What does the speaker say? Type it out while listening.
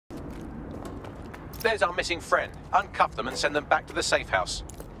There's our missing friend. Uncuff them and send them back to the safe house.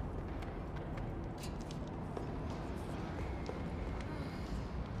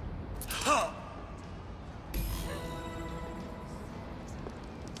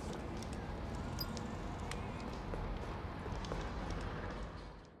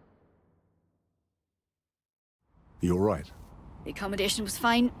 You alright? The accommodation was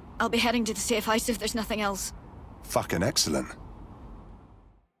fine. I'll be heading to the safe house if there's nothing else. Fucking excellent.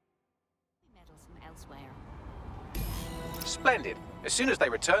 Medals from elsewhere. Splendid. As soon as they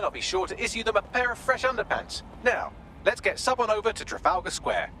return, I'll be sure to issue them a pair of fresh underpants. Now, let's get someone over to Trafalgar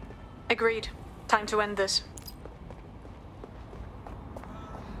Square. Agreed. Time to end this.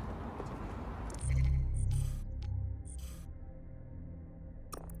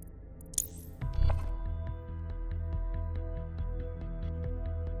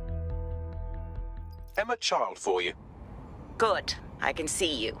 Emma Child for you. Good. I can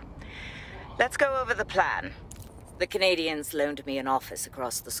see you. Let's go over the plan. The Canadians loaned me an office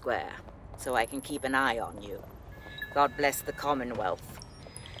across the square, so I can keep an eye on you. God bless the Commonwealth.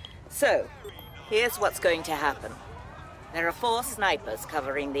 So, here's what's going to happen. There are 4 snipers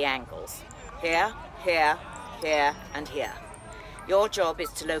covering the angles. Here, here, here, and here. Your job is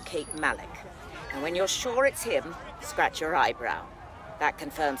to locate Malik. And when you're sure it's him, scratch your eyebrow. That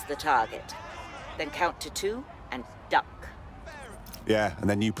confirms the target. Then count to 2 and duck. Yeah, and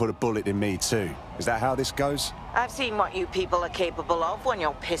then you put a bullet in me too. Is that how this goes? I've seen what you people are capable of when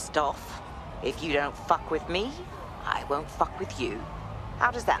you're pissed off. If you don't fuck with me, I won't fuck with you.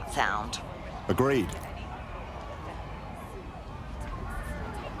 How does that sound? Agreed.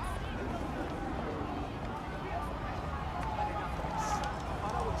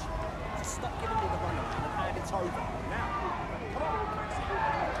 Stop giving me the runaround and it's over. Now, come on.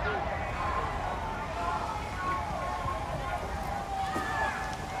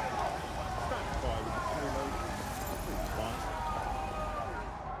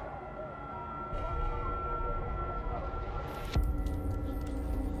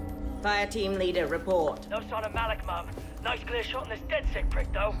 Fire team leader, report. No sign of Malik, Mum. Nice clear shot on this dead sick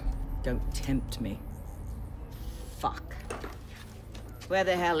prick, though. Don't tempt me. Fuck. Where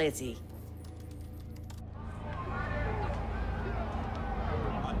the hell is he?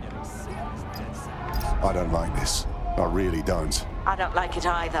 I don't like this. I really don't. I don't like it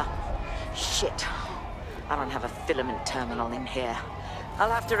either. Shit. I don't have a filament terminal in here.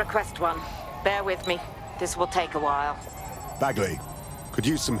 I'll have to request one. Bear with me. This will take a while. Bagley, could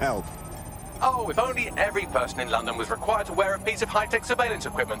use some help. Oh, if only every person in London was required to wear a piece of high-tech surveillance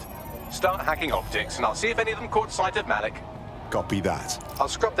equipment. Start hacking optics, and I'll see if any of them caught sight of Malik. Copy that. I'll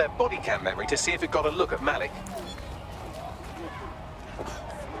scrub their body cam memory to see if it got a look at Malik.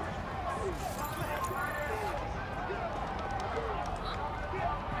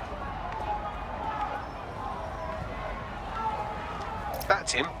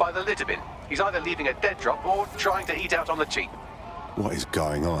 That's him by the litter bin. He's either leaving a dead drop or trying to eat out on the cheap. What is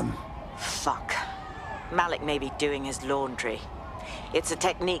going on? Fuck. Malik may be doing his laundry. It's a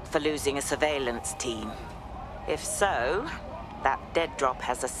technique for losing a surveillance team. If so, that dead drop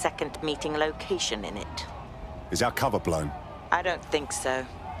has a second meeting location in it. Is our cover blown? I don't think so.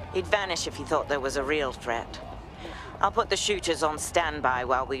 He'd vanish if he thought there was a real threat. I'll put the shooters on standby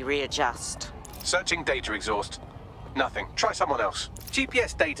while we readjust. Searching data exhaust. Nothing. Try someone else.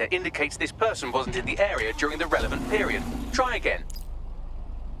 GPS data indicates this person wasn't in the area during the relevant period. Try again.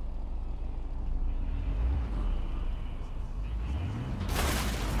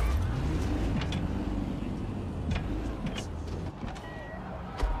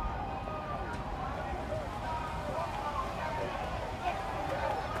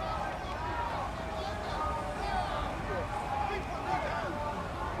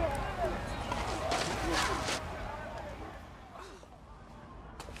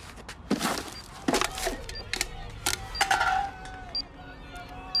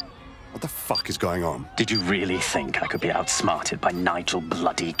 What the fuck is going on? Did you really think I could be outsmarted by Nigel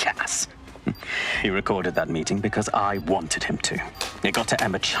bloody Cass? He recorded that meeting because I wanted him to. It got to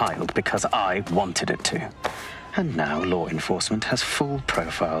Emma Child because I wanted it to. And now law enforcement has full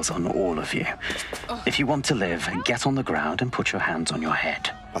profiles on all of you. If you want to live, get on the ground and put your hands on your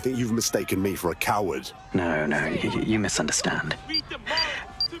head. I think you've mistaken me for a coward. No, you misunderstand.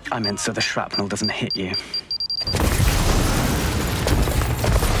 I meant so the shrapnel doesn't hit you.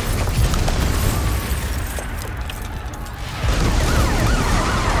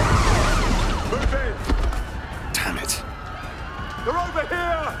 Damn it. They're over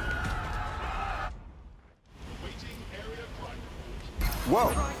here!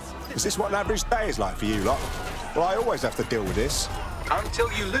 Whoa. Is this what an average day is like for you lot? Well, I always have to deal with this.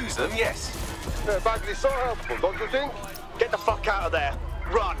 Until you lose them, yes. Bagley's so helpful, don't you think? Get the fuck out of there.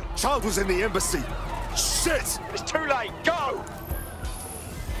 Run. Child was in the embassy. Shit! It's too late. Go!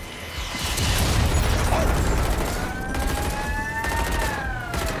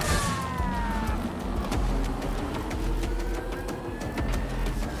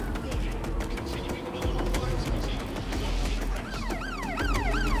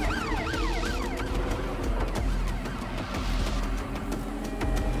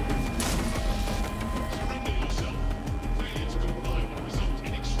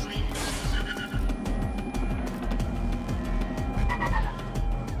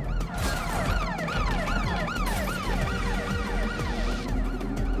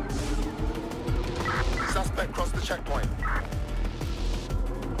 Suspect crossed the checkpoint.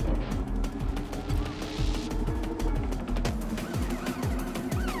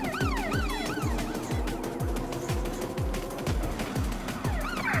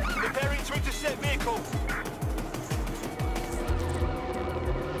 Preparing to intercept vehicle.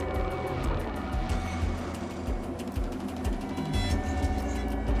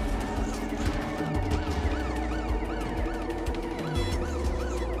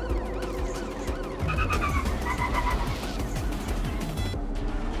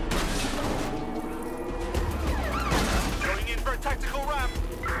 Going in for a tactical ramp.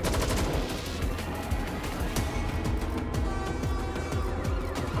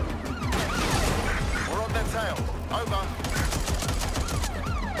 We're on their tail. Over.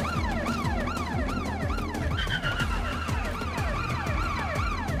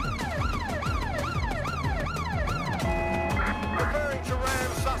 Preparing to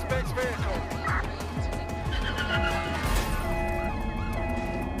ram suspect's vehicle.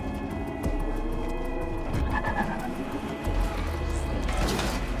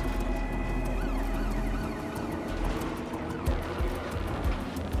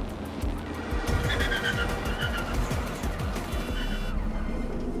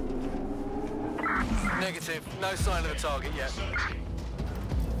 Negative. No sign of the target yet.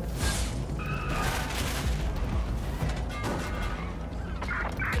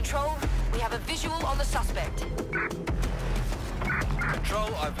 Control, we have a visual on the suspect.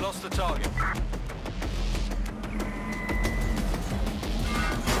 Control, I've lost the target.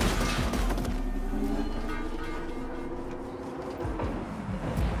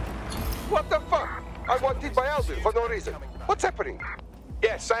 What the fuck? I wanted by Alvin for no reason. What's happening?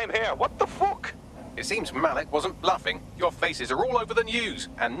 Yeah, same here. What the fuck? It seems Malik wasn't bluffing. Your faces are all over the news,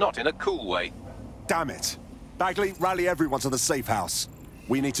 and not in a cool way. Damn it. Bagley, rally everyone to the safe house.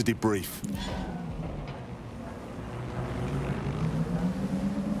 We need to debrief.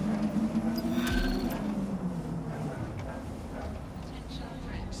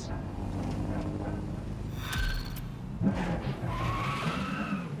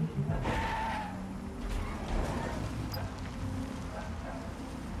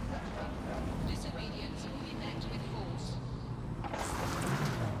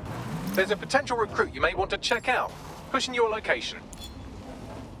 There's a potential recruit you may want to check out. Pushing your location.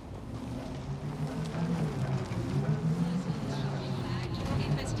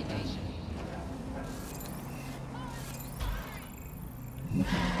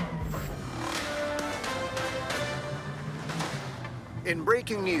 In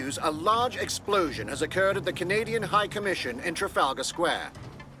breaking news, a large explosion has occurred at the Canadian High Commission in Trafalgar Square.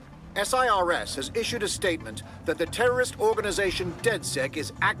 SIRS has issued a statement that the terrorist organization DedSec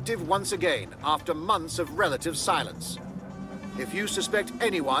is active once again after months of relative silence. If you suspect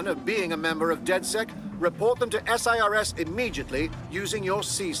anyone of being a member of DedSec, report them to SIRS immediately using your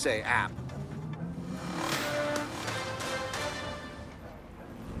CSAY app.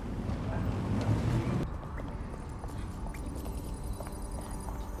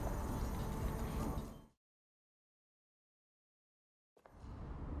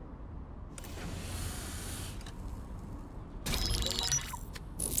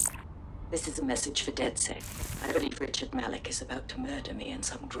 This is a message for DedSec. I believe Richard Malik is about to murder me in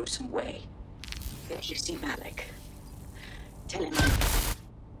some gruesome way. If you see Malik, tell him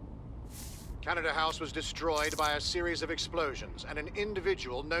Canada House was destroyed by a series of explosions, and an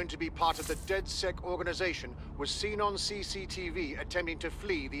individual known to be part of the DedSec organization was seen on CCTV attempting to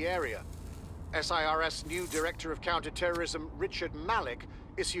flee the area. SIRS new Director of Counterterrorism, Richard Malik,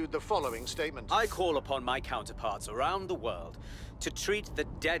 issued the following statement. I call upon my counterparts around the world to treat the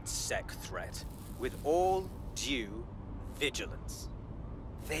DedSec threat with all due vigilance.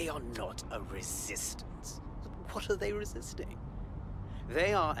 They are not a resistance. What are they resisting?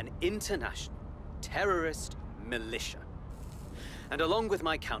 They are an international terrorist militia. And along with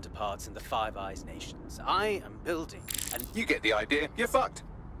my counterparts in the Five Eyes nations, I am building an... You get the idea. You're fucked.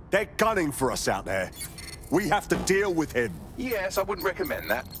 They're gunning for us out there. We have to deal with him. Yes, I wouldn't recommend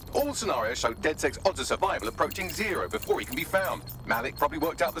that. All scenarios show DedSec's odds of survival approaching 0 before he can be found. Malik probably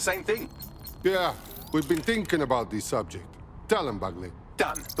worked out the same thing. Yeah, we've been thinking about this subject. Tell him, Bagley.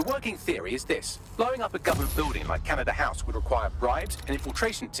 Done. The working theory is this. Blowing up a government building like Canada House would require bribes, an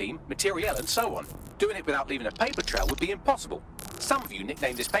infiltration team, materiel, and so on. Doing it without leaving a paper trail would be impossible. Some of you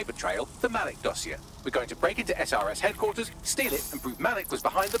nicknamed this paper trail the Malik dossier. We're going to break into SRS headquarters, steal it, and prove Malik was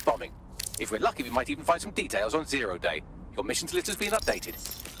behind the bombing. If we're lucky, we might even find some details on Zero Day. Your missions list has been updated.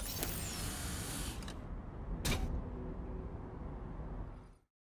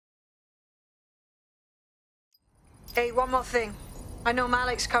 Hey, one more thing. I know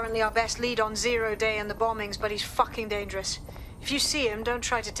Malik's currently our best lead on Zero Day and the bombings, but he's fucking dangerous. If you see him, don't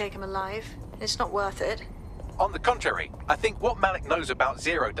try to take him alive. It's not worth it. On the contrary, I think what Malik knows about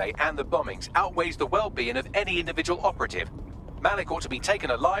Zero Day and the bombings outweighs the well-being of any individual operative. Malik ought to be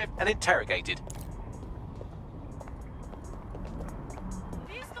taken alive and interrogated.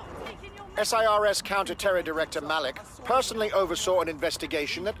 SIRS Counter-Terror Director Malik personally oversaw an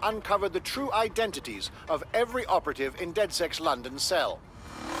investigation that uncovered the true identities of every operative in DedSec's London cell.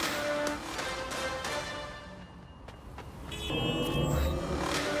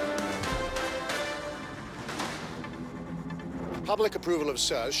 Public approval of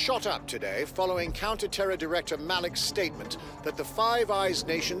SIRS shot up today following Counter-Terror Director Malik's statement that the Five Eyes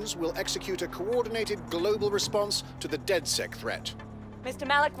nations will execute a coordinated global response to the DedSec threat. Mr.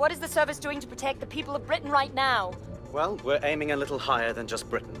 Malik, what is the service doing to protect the people of Britain right now? Well, we're aiming a little higher than just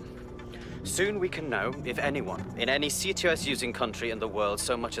Britain. Soon we can know if anyone in any CTOS-using country in the world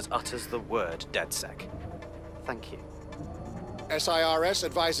so much as utters the word DedSec. Thank you. SIRS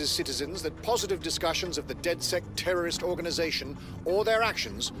advises citizens that positive discussions of the DedSec terrorist organization or their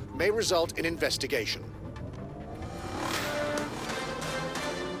actions may result in investigation.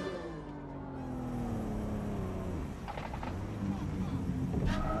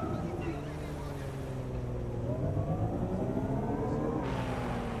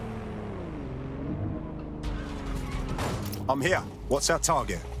 I'm here. What's our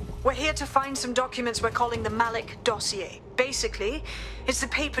target? We're here to find some documents we're calling the Malik dossier. Basically, it's the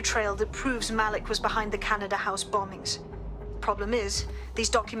paper trail that proves Malik was behind the Canada House bombings. Problem is, these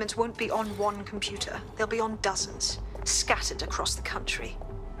documents won't be on one computer. They'll be on dozens, scattered across the country.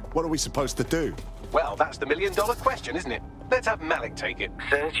 What are we supposed to do? Well, that's the million-dollar question, isn't it? Let's have Malik take it.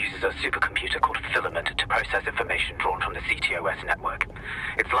 SIRS uses a supercomputer called Filament to process information drawn from the CTOS network.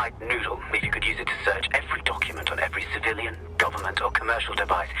 It's like Noodle, if you could use it to search every document on every civilian, government, or commercial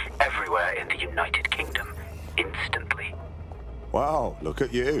device everywhere in the United Kingdom, instantly. Wow, look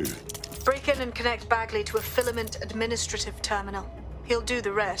at you. Break in and connect Bagley to a Filament administrative terminal. He'll do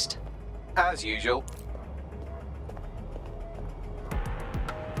the rest. As usual.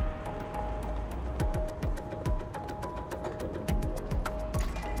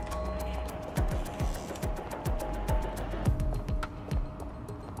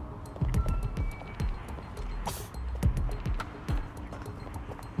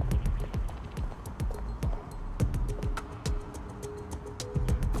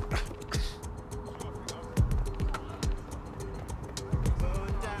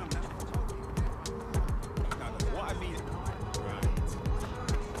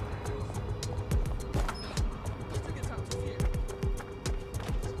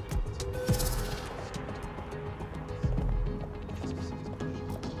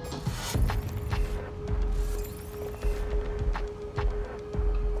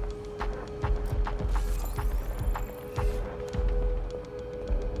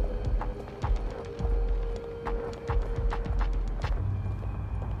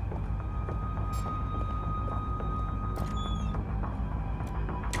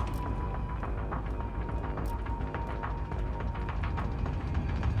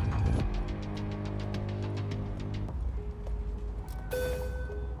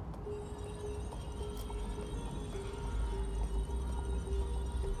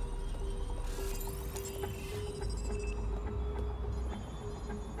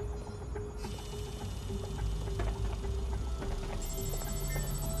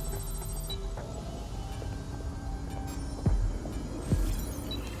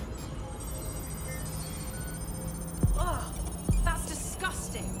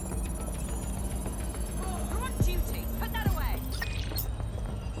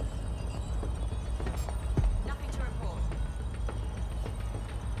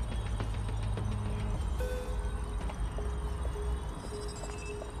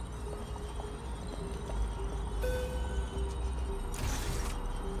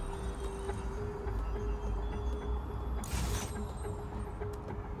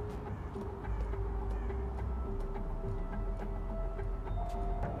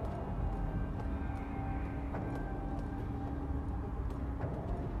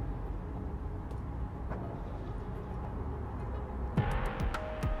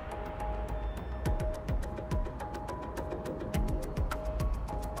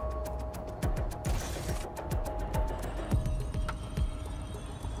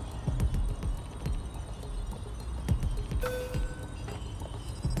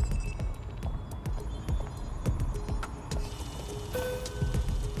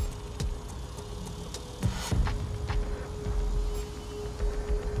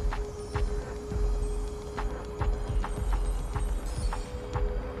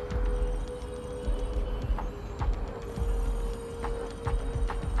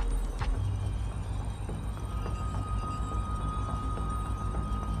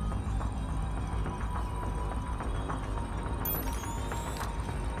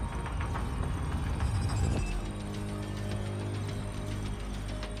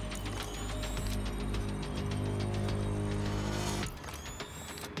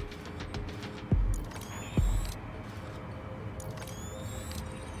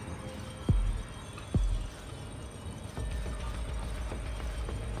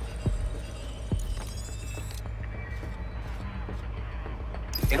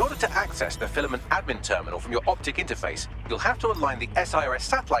 In order to access the Filament admin terminal from your optic interface, you'll have to align the SIRS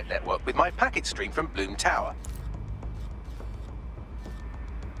satellite network with my packet stream from Bloom Tower.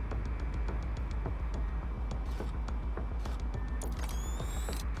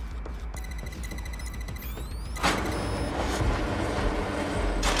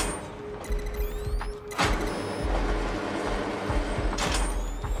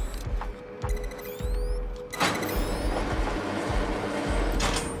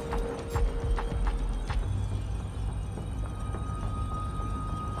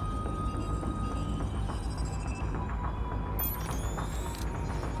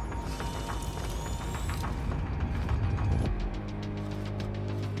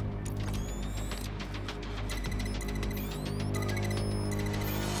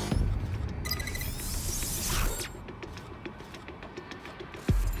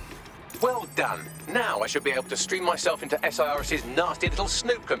 Well done. Now I should be able to stream myself into SIRS's nasty little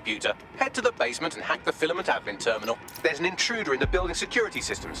snoop computer, head to the basement and hack the Filament admin terminal. There's an intruder in the building security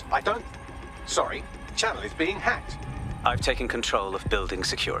systems. Sorry, channel is being hacked. I've taken control of building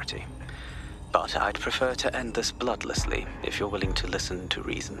security. But I'd prefer to end this bloodlessly, if you're willing to listen to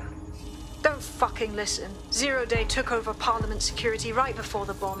reason. Don't fucking listen. Zero Day took over Parliament security right before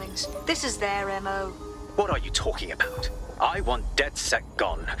the bombings. This is their MO. What are you talking about? I want DedSec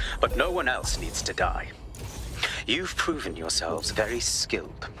gone, but no one else needs to die. You've proven yourselves very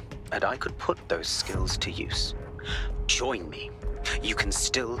skilled, and I could put those skills to use. Join me. You can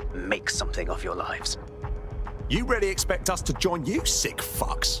still make something of your lives. You really expect us to join you, sick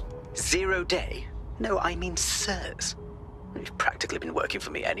fucks? 0 Day? No, I mean sirs. You've practically been working for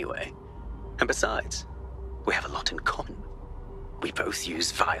me anyway. And besides, we have a lot in common. We both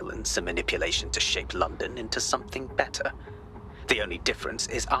use violence and manipulation to shape London into something better. The only difference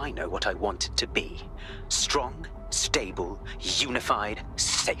is I know what I want it to be. Strong, stable, unified,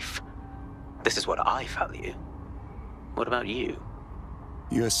 safe. This is what I value. What about you?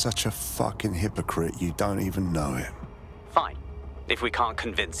 You're such a fucking hypocrite, you don't even know it. Fine. If we can't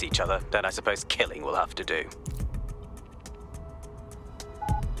convince each other, then I suppose killing will have to do.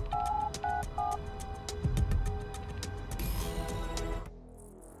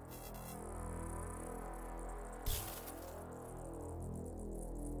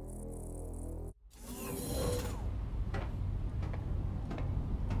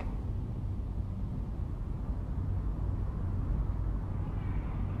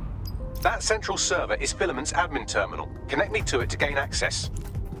 That central server is Filament's admin terminal. Connect me to it to gain access.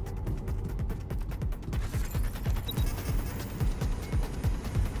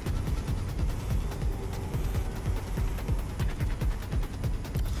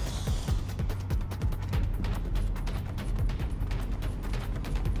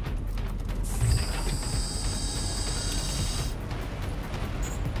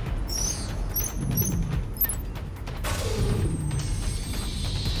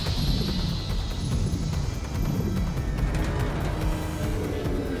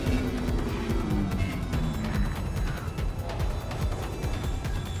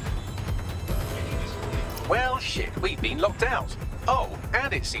 Well, shit, we've been locked out. Oh,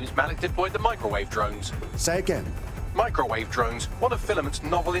 and it seems Malik deployed the microwave drones. Say again. Microwave drones, one of Filament's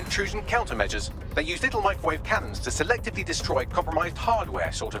novel intrusion countermeasures. They use little microwave cannons to selectively destroy compromised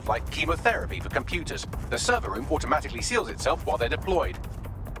hardware, sort of like chemotherapy for computers. The server room automatically seals itself while they're deployed.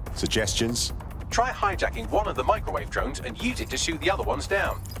 Suggestions? Try hijacking one of the microwave drones and use it to shoot the other ones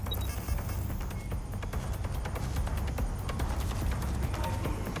down.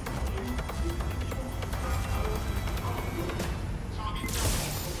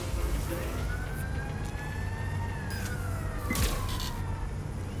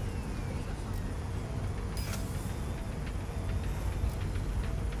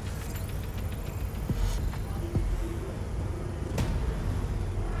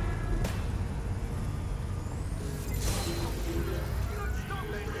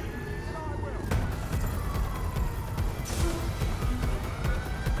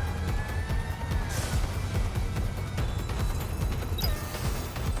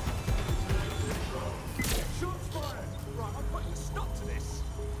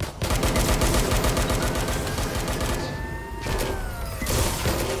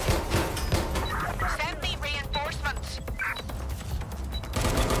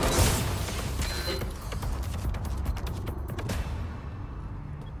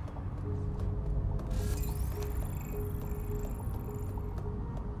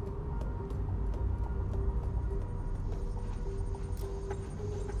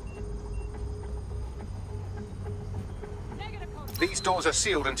 These doors are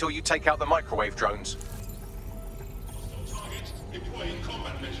sealed until you take out the microwave drones. Target deploying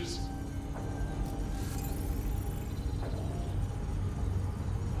combat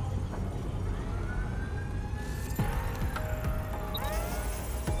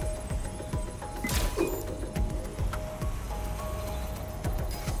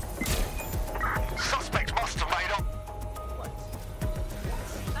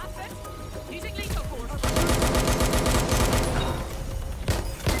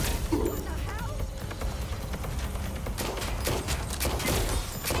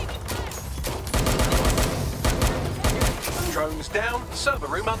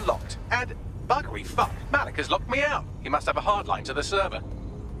room unlocked. And, buggery fuck, Malik has locked me out. He must have a hard line to the server.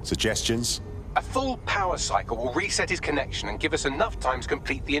 Suggestions? A full power cycle will reset his connection and give us enough time to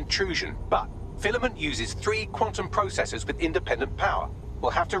complete the intrusion. But Filament uses 3 quantum processors with independent power.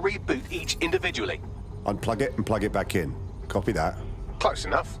 We'll have to reboot each individually. Unplug it and plug it back in. Copy that. Close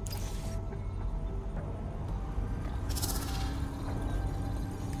enough.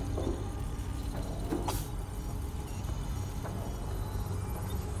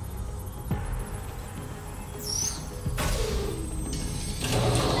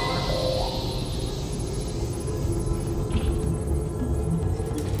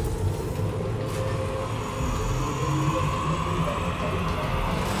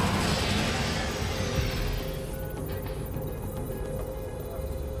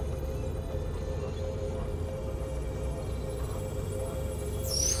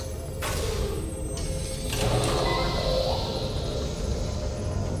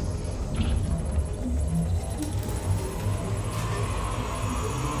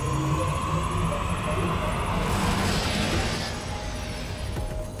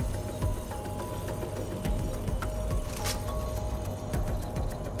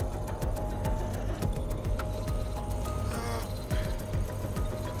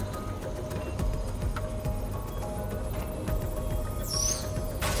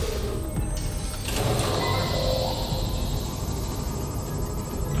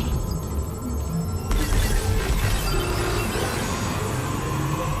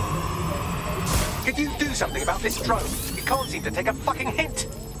 Could you do something about this drone? It can't seem to take a fucking hint.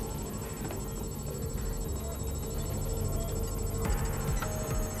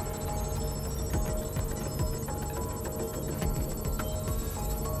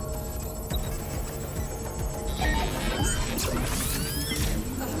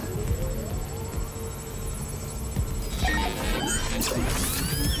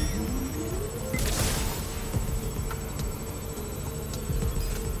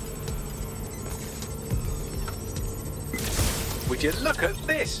 Would you look at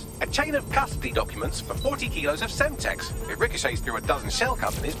this? A chain of custody documents for 40 kilos of Semtex. It ricochets through a dozen shell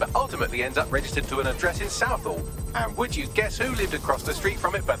companies, but ultimately ends up registered to an address in Southall. And would you guess who lived across the street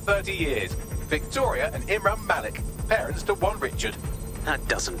from it for 30 years? Victoria and Imran Malik, parents to one Richard. That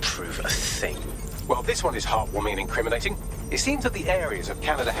doesn't prove a thing. Well, this one is heartwarming and incriminating. It seems that the areas of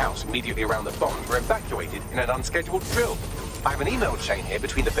Canada House immediately around the bomb were evacuated in an unscheduled drill. I have an email chain here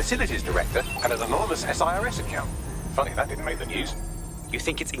between the facilities director and an anonymous SIRS account. Funny that didn't make the news. You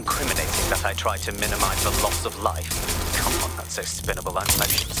think it's incriminating that I tried to minimize the loss of life? Come on, that's so spinnable, I'm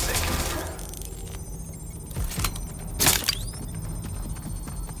motion sick.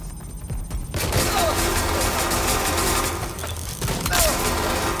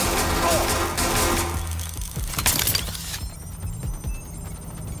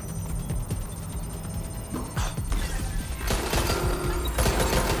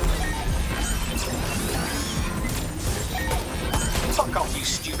 Fuck off, you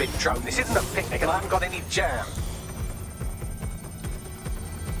stupid drone. This isn't a picnic and I haven't got any jam.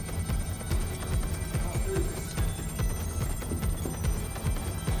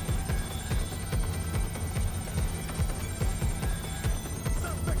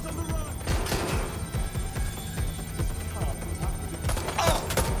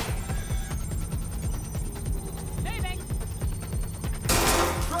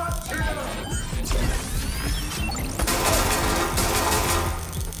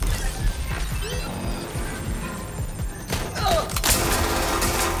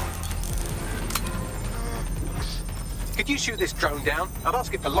 Could you shoot this drone down? I'd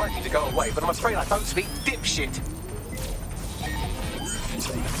ask it politely to go away, but I'm afraid I don't speak dipshit.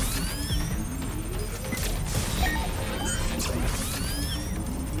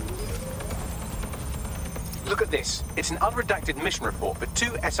 Look at this. It's an unredacted mission report for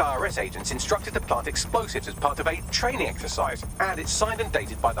 2 SIRS agents instructed to plant explosives as part of a training exercise, and it's signed and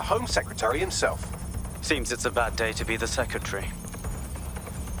dated by the Home Secretary himself. Seems it's a bad day to be the secretary.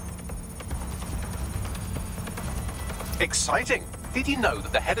 Exciting! Did you know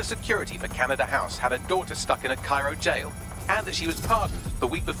that the head of security for Canada House had a daughter stuck in a Cairo jail, and that she was pardoned the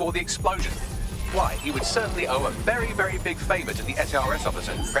week before the explosion? Why, he would certainly owe a very, very big favor to the SRS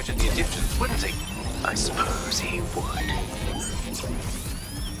officer who pressured the Egyptians, wouldn't he? I suppose he would.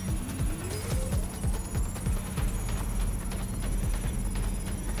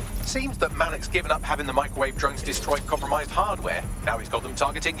 Seems that Malik's given up having the microwave drones destroy compromised hardware. Now he's got them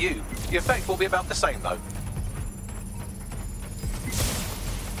targeting you. The effect will be about the same, though.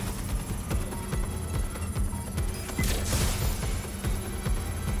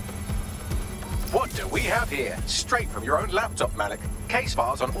 What do we we have here, straight from your own laptop, Malik, case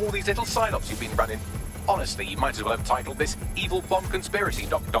files on all these little psyops you've been running. Honestly, you might as well have titled this Evil Bomb Conspiracy,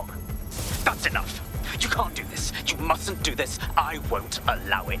 Doc. That's enough. You can't do this. You mustn't do this. I won't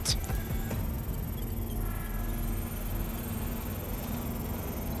allow it.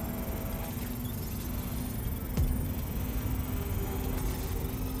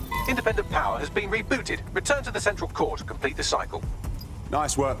 Independent power has been rebooted. Return to the central core to complete the cycle.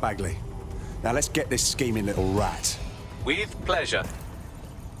 Nice work, Bagley. Now let's get this scheming little rat. With pleasure.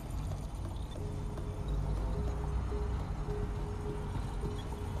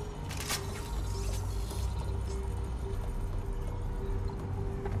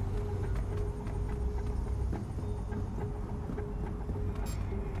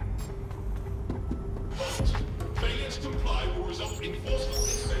 Failure to comply will result in forceful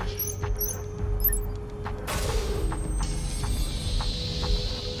suspension.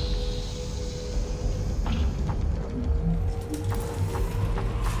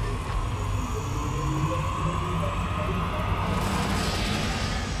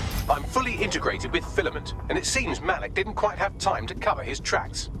 I'm fully integrated with Filament, and it seems Malik didn't quite have time to cover his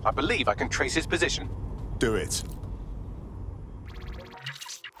tracks. I believe I can trace his position. Do it.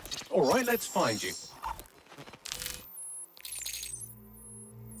 All right, let's find you.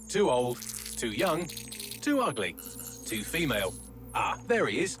 Too old, too young, too ugly, too female. Ah, there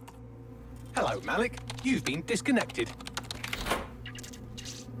he is. Hello, Malik. You've been disconnected.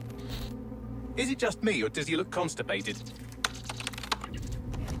 Is it just me, or does he look constipated?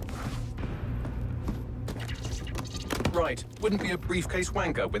 Right, wouldn't be a briefcase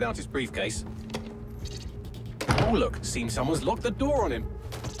wanker without his briefcase. Oh look, seems someone's locked the door on him.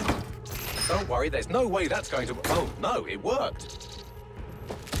 Don't worry, there's no way that's going to... Oh, no, it worked.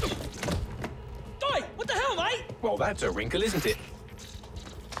 Oi, what the hell, mate? Well, that's a wrinkle, isn't it?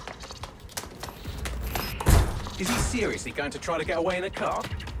 Is he seriously going to try to get away in a car?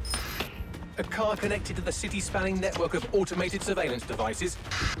 A car connected to the city-spanning network of automated surveillance devices?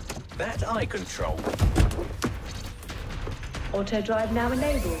 That I control. Auto drive now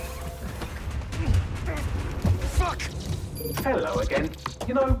enabled. Fuck! Hello again.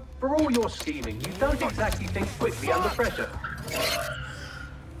 You know, for all your scheming, you don't exactly think quickly under pressure.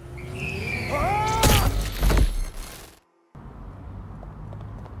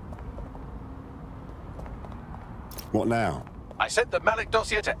 What now? I sent the Malik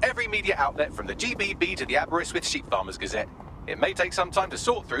dossier to every media outlet from the GBB to the Aberystwyth Sheep Farmers Gazette. It may take some time to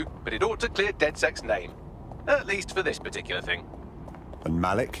sort through, but it ought to clear DedSec's name. At least for this particular thing. And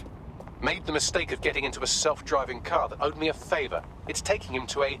Malik? Made the mistake of getting into a self-driving car that owed me a favor. It's taking him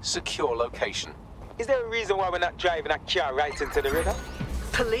to a secure location. Is there a reason why we're not driving that car right into the river?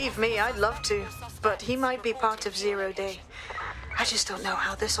 Believe me, I'd love to. But he might be part of Zero Day. I just don't know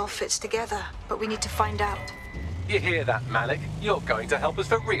how this all fits together, but we need to find out. You hear that, Malik? You're going to help us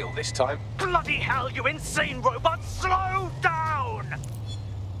for real this time. Bloody hell, you insane robot! Slow down!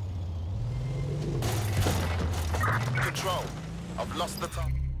 Control. I've lost the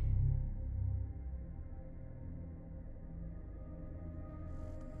time.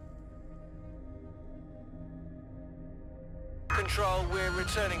 Control, we're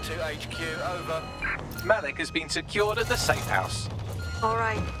returning to HQ. Over. Malik has been secured at the safe house. All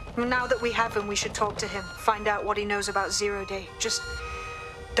right. Now that we have him, we should talk to him. Find out what he knows about Zero Day. Just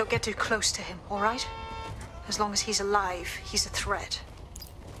don't get too close to him, all right? As long as he's alive, he's a threat.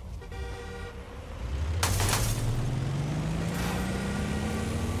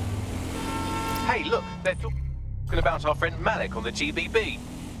 Hey, look, they're talking about our friend Malik on the GBB.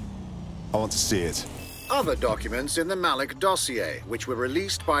 I want to see it. Other documents in the Malik dossier, which were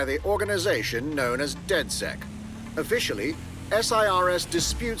released by the organization known as DedSec. Officially, SIRS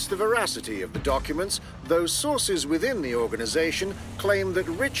disputes the veracity of the documents, though sources within the organization claim that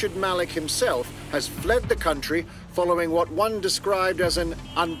Richard Malik himself has fled the country following what one described as an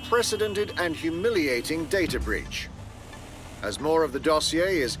unprecedented and humiliating data breach. As more of the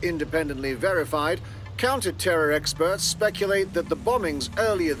dossier is independently verified, counter-terror experts speculate that the bombings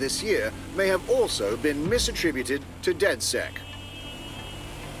earlier this year may have also been misattributed to DedSec.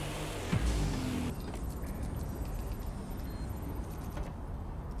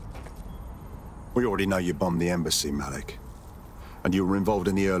 We already know you bombed the embassy, Malik. And you were involved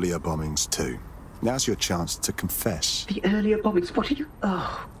in the earlier bombings, too. Now's your chance to confess. The earlier bombings? What are you...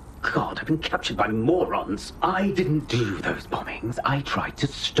 Oh, God, I've been captured by morons. I didn't do those bombings. I tried to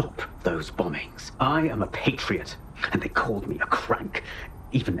stop those bombings. I am a patriot, and they called me a crank.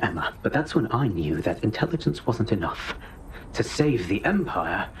 Even Emma. But that's when I knew that intelligence wasn't enough. To save the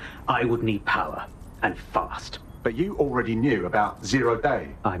Empire, I would need power, and fast. But you already knew about Zero Day.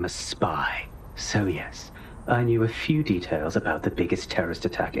 I'm a spy. So yes, I knew a few details about the biggest terrorist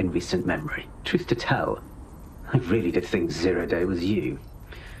attack in recent memory. Truth to tell, I really did think Zero Day was you.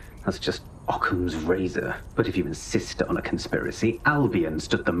 That's just Occam's razor. But if you insist on a conspiracy, Albion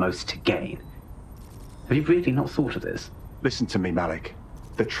stood the most to gain. Have you really not thought of this? Listen to me, Malik.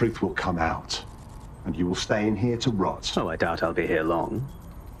 The truth will come out, and you will stay in here to rot. Oh, I doubt I'll be here long.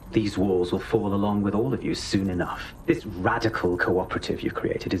 These walls will fall along with all of you soon enough. This radical cooperative you've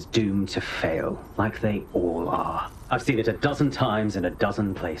created is doomed to fail, like they all are. I've seen it a dozen times in a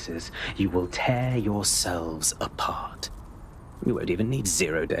dozen places. You will tear yourselves apart. You won't even need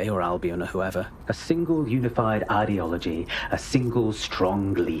Zero Day or Albion or whoever. A single unified ideology, a single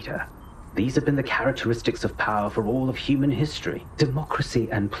strong leader. These have been the characteristics of power for all of human history. Democracy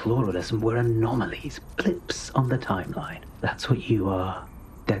and pluralism were anomalies, blips on the timeline. That's what you are,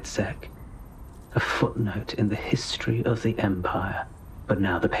 DedSec. A footnote in the history of the Empire. But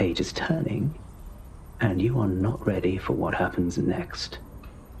now the page is turning, and you are not ready for what happens next.